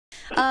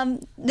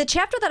The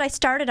chapter that I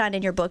started on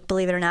in your book,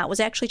 believe it or not, was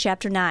actually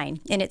chapter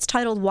 9, and it's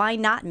titled "Why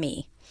Not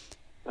Me?"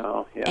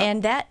 Oh, yeah.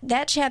 And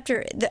that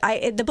chapter,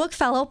 the book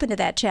fell open to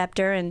that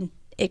chapter, and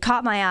it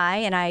caught my eye,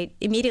 and I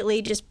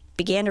immediately just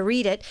began to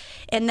read it.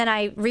 And then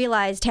I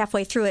realized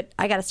halfway through it,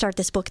 I got to start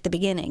this book at the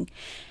beginning.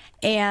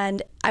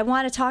 And I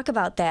want to talk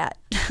about that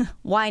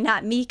 "why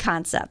not me"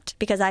 concept,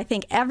 because I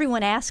think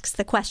everyone asks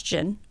the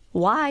question,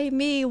 why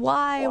me?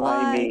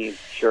 Why me?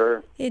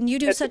 Sure. And you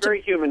do It's a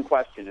very human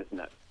question, isn't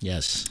it?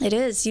 Yes. It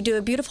is. You do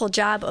a beautiful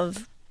job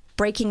of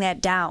breaking that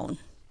down.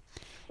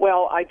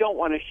 Well, I don't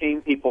want to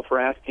shame people for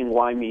asking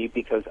why me,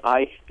 because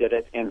I did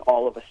it and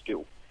all of us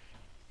do.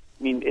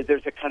 I mean,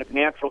 there's a kind of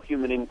natural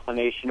human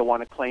inclination to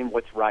want to claim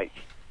what's right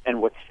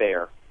and what's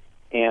fair.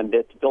 And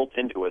it's built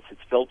into us.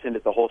 It's built into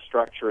the whole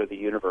structure of the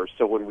universe.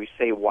 So when we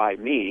say why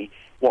me,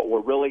 what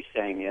we're really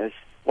saying is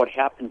what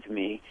happened to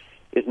me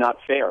is not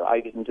fair. I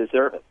didn't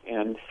deserve it.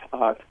 And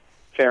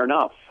fair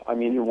enough. I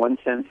mean, in one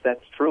sense,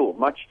 that's true.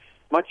 Much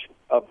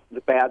of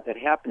the bad that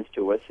happens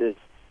to us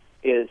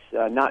is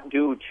not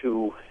due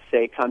to,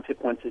 say,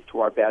 consequences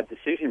to our bad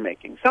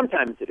decision-making.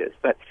 Sometimes it is,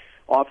 but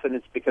often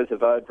it's because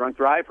of a drunk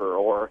driver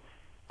or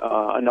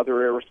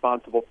another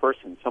irresponsible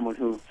person, someone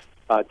who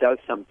does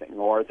something,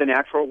 or the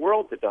natural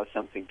world that does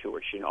something to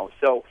us,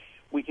 So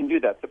we can do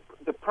that.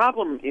 The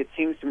problem, it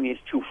seems to me, is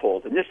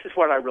twofold, and this is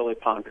what I really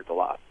pondered a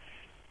lot.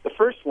 The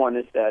first one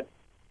is that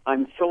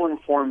I'm so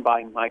informed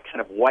by my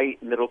kind of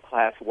white,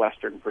 middle-class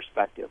Western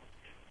perspective,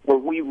 where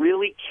we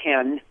really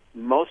can,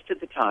 most of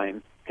the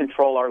time,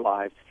 control our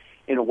lives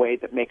in a way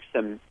that makes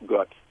them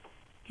good.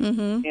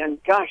 Mm-hmm.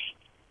 And, gosh,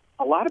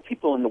 a lot of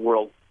people in the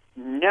world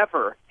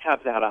never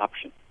have that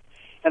option.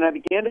 And I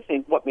began to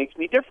think, what makes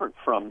me different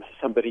from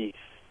somebody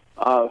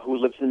who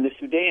lives in the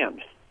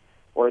Sudan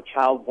or a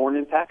child born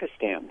in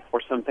Pakistan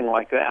or something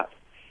like that?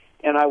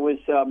 And I was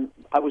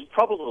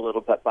troubled a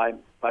little bit by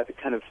the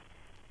kind of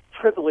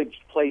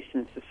privileged place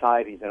in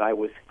society that I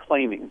was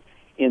claiming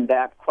in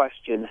that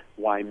question,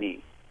 why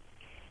me?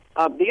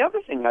 The other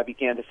thing I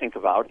began to think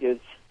about is,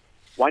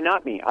 why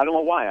not me? I don't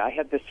know why. I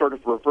had this sort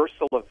of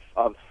reversal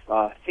of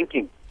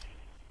thinking.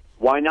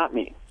 Why not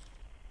me?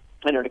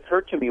 And it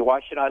occurred to me,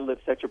 why should I live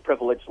such a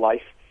privileged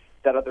life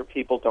that other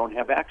people don't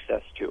have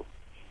access to?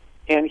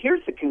 And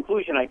here's the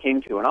conclusion I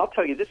came to, and I'll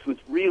tell you, this was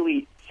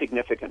really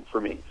significant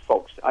for me,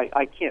 folks.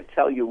 I can't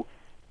tell you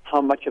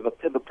how much of a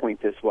pivot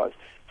point this was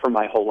for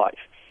my whole life.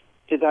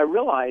 Is I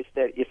realized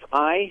that if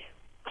I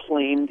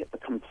claimed a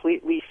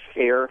completely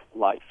fair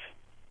life,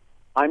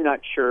 I'm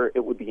not sure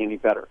it would be any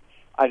better.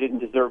 I didn't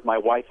deserve my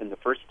wife in the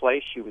first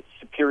place. She was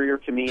superior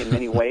to me in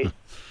many ways.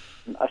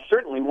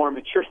 Certainly more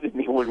mature than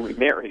me when we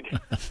married.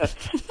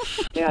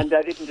 And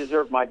I didn't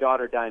deserve my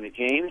daughter, Dinah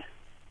Jane.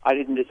 I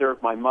didn't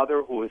deserve my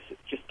mother, who was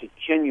just a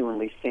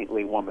genuinely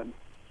saintly woman.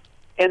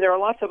 And there are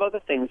lots of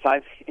other things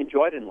I've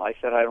enjoyed in life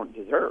that I don't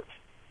deserve.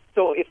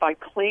 So if I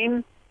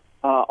claim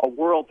a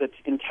world that's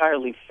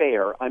entirely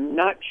fair, I'm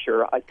not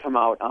sure I'd come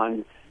out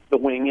on the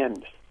winning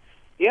end.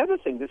 The other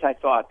thing is I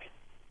thought,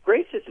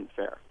 grace isn't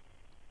fair.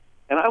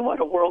 And I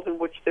want a world in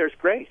which there's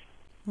grace.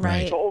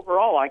 Right. So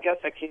overall, I guess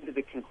I came to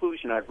the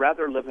conclusion I'd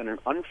rather live in an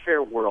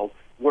unfair world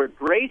where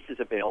grace is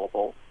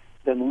available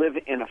than live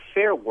in a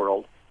fair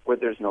world where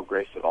there's no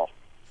grace at all.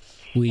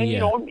 And,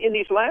 in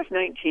these last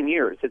 19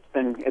 years, it's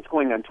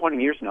going on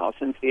 20 years now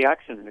since the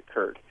accident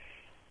occurred.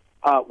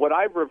 Would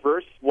I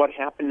reverse what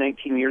happened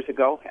 19 years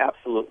ago?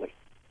 Absolutely.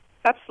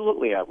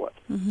 Absolutely, I would.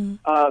 Mm-hmm.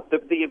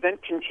 The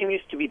event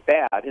continues to be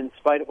bad in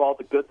spite of all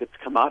the good that's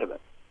come out of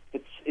it.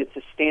 It's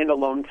a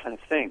standalone kind of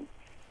thing.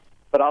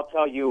 But I'll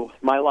tell you,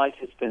 my life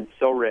has been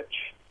so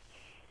rich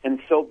and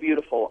so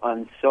beautiful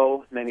on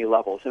so many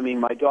levels. I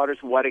mean, my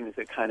daughter's wedding is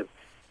a kind of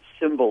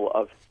symbol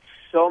of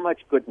so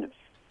much goodness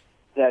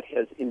that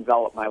has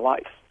enveloped my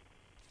life.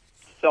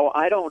 So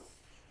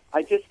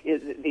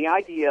the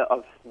idea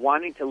of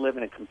wanting to live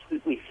in a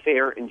completely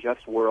fair and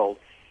just world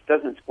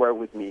doesn't square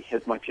with me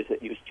as much as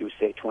it used to,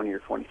 say, 20 or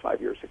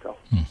 25 years ago.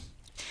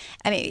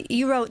 I mean,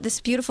 you wrote this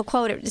beautiful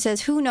quote. It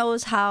says, "Who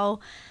knows how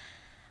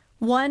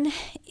one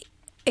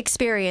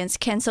experience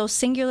can so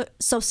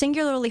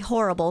singularly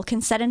horrible can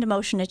set into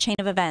motion a chain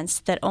of events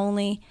that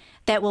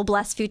will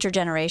bless future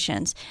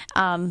generations."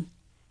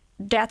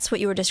 That's what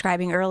you were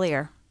describing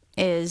earlier,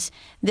 is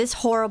this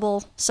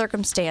horrible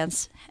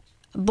circumstance.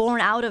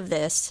 Born out of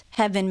this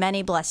have been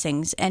many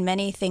blessings and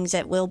many things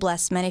that will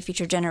bless many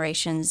future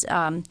generations,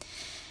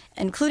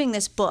 including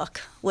this book,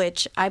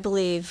 which I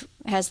believe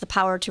has the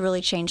power to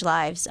really change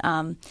lives.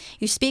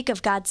 You speak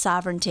of God's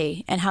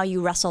sovereignty and how you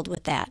wrestled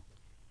with that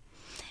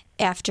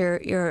after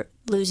you're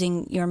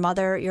losing your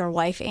mother, your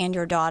wife, and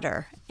your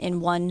daughter in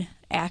one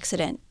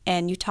accident.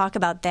 And you talk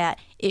about that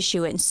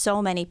issue, and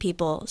so many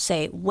people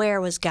say,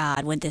 where was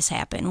God when this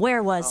happened?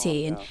 Where was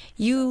he? And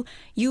you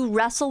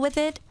wrestle with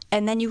it,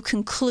 and then you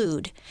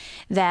conclude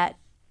that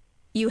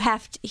he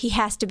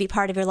has to be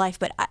part of your life.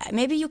 But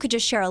maybe you could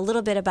just share a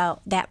little bit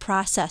about that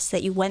process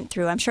that you went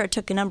through. I'm sure it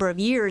took a number of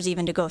years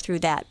even to go through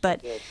that.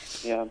 But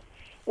yeah.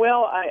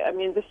 Well, I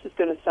mean, this is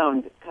going to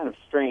sound kind of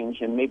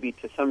strange, and maybe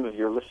to some of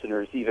your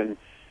listeners even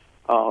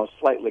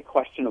slightly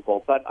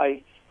questionable. But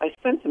I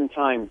spent some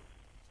time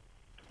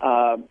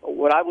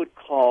what I would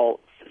call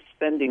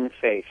suspending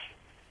faith.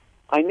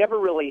 I never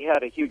really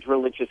had a huge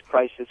religious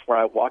crisis where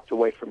I walked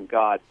away from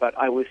God, but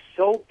I was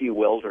so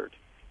bewildered.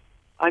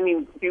 I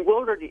mean,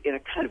 bewildered in a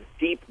kind of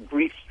deep,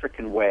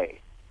 grief-stricken way,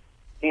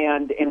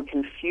 and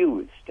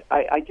confused.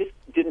 I just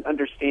didn't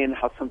understand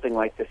how something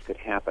like this could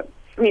happen.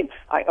 I mean,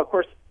 of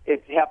course,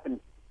 it happened,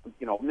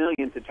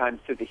 millions of times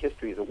through the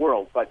history of the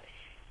world, but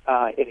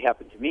it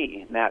happened to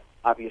me, and that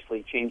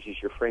obviously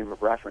changes your frame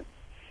of reference.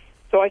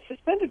 So I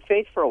suspended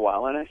faith for a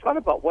while, and I thought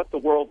about what the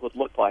world would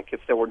look like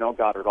if there were no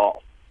God at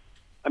all.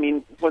 I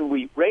mean, when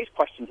we raise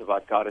questions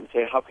about God and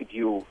say, how could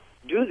you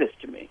do this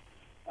to me?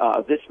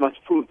 This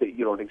must prove that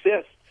you don't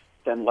exist.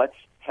 Then let's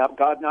have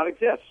God not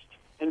exist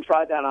and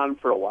try that on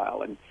for a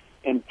while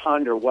and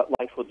ponder what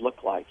life would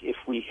look like if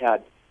we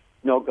had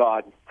no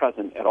God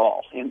present at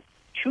all. And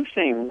two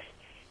things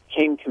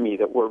came to me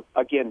that were,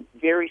 again,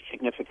 very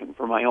significant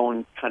for my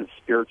own kind of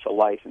spiritual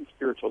life and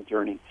spiritual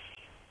journey.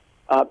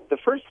 The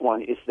first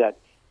one is that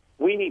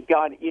we need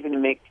God even to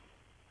make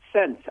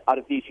sense out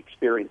of these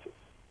experiences.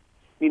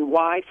 I mean,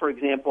 why, for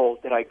example,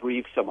 did I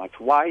grieve so much?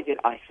 Why did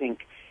I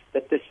think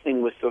that this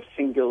thing was so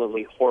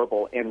singularly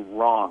horrible and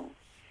wrong?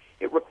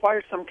 It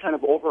requires some kind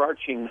of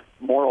overarching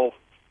moral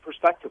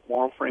perspective,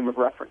 moral frame of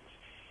reference.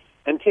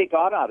 And take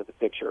God out of the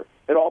picture,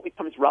 it all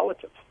becomes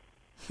relative.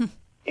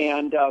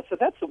 And so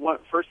that's the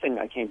first thing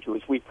I came to,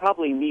 is we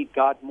probably need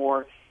God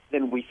more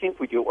than we think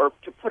we do. Or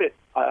to put it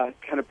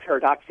kind of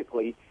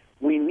paradoxically,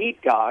 we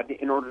need God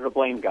in order to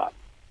blame God.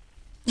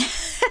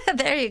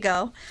 There you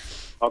go.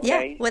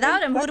 Okay. Yeah,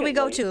 without him, who do we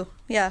go to?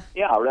 Yeah.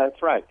 Yeah,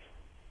 that's right.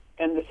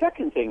 And the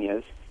second thing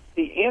is,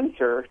 the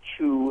answer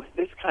to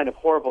this kind of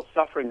horrible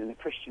suffering in the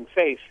Christian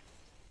faith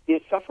is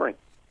suffering.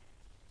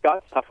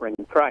 God's suffering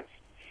in Christ.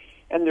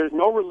 And there's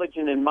no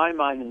religion in my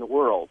mind in the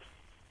world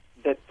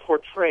that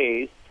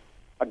portrays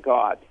a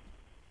God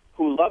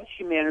who loves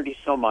humanity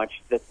so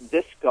much that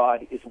this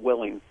God is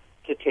willing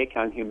to take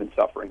on human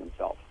suffering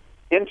himself,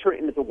 enter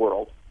into the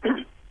world,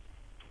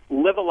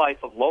 live a life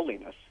of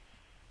lowliness,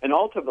 and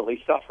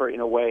ultimately suffer in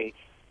a way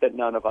that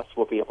none of us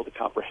will be able to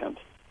comprehend.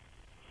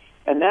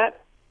 And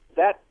that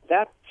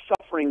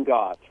suffering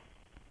God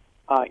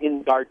in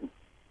the garden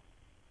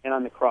and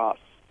on the cross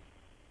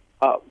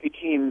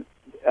became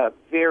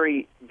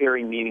very,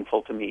 very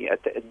meaningful to me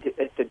at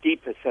the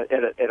deepest,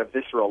 at a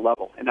visceral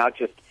level, and not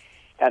just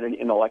at an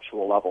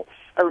intellectual level.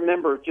 I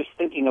remember just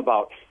thinking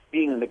about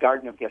being in the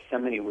Garden of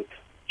Gethsemane with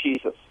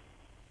Jesus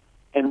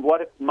and what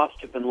it must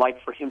have been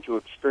like for him to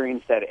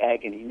experience that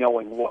agony,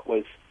 knowing what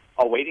was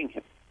awaiting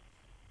him.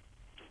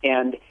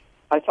 And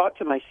I thought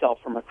to myself,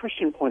 from a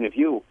Christian point of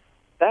view,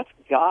 that's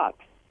God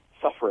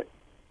suffering.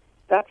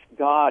 That's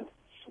God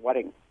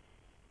sweating.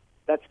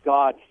 That's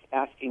God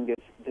asking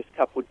this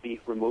cup would be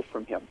removed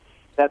from him.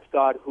 That's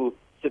God who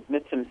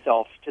submits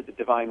himself to the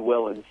divine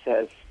will and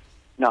says,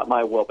 not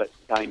my will, but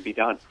thine be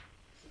done.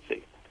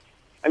 See,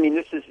 I mean,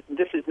 this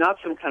is not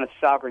some kind of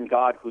sovereign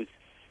God who's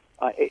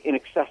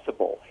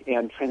inaccessible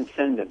and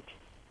transcendent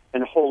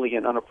and holy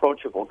and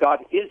unapproachable. God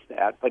is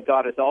that, but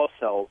God is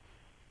also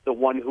the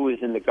one who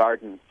is in the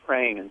garden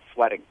praying and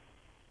sweating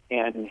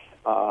and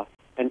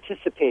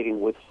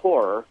anticipating with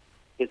horror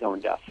his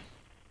own death.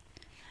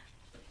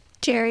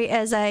 Jerry,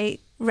 as I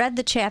read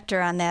the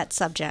chapter on that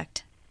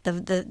subject,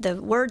 the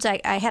words, I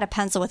had a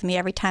pencil with me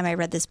every time I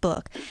read this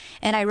book,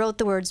 and I wrote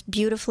the words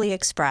beautifully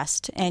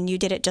expressed, and you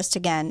did it just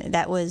again.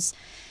 That was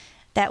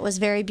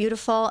very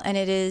beautiful, and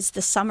it is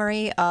the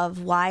summary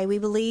of why we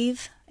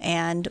believe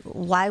and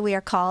why we are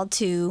called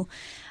to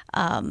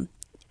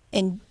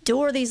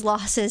endure these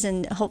losses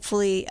and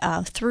hopefully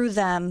through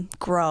them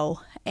grow.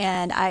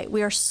 And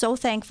we are so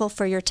thankful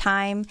for your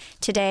time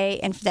today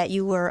and that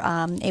you were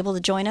able to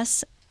join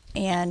us.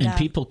 And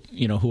people,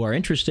 who are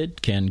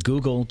interested can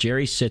Google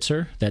Jerry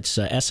Sittser. That's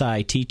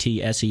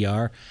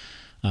Sittser.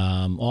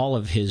 All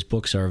of his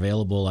books are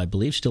available, I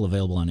believe, still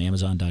available on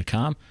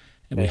Amazon.com.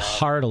 And we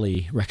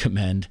heartily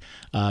recommend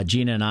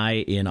Gina and I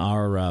in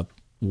our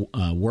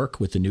work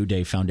with the New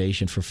Day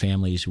Foundation for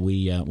Families.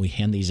 We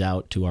hand these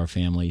out to our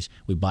families.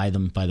 We buy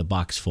them by the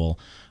box full,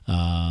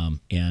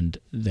 and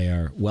they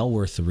are well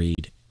worth the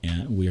read.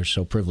 And we are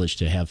so privileged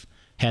to have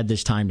had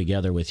this time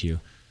together with you.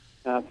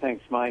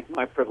 Thanks. My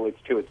privilege,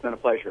 too. It's been a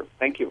pleasure.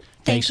 Thank you.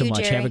 Thanks so you,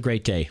 much. Jerry. Have a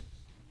great day.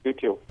 You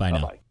too. Bye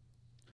now. Bye-bye.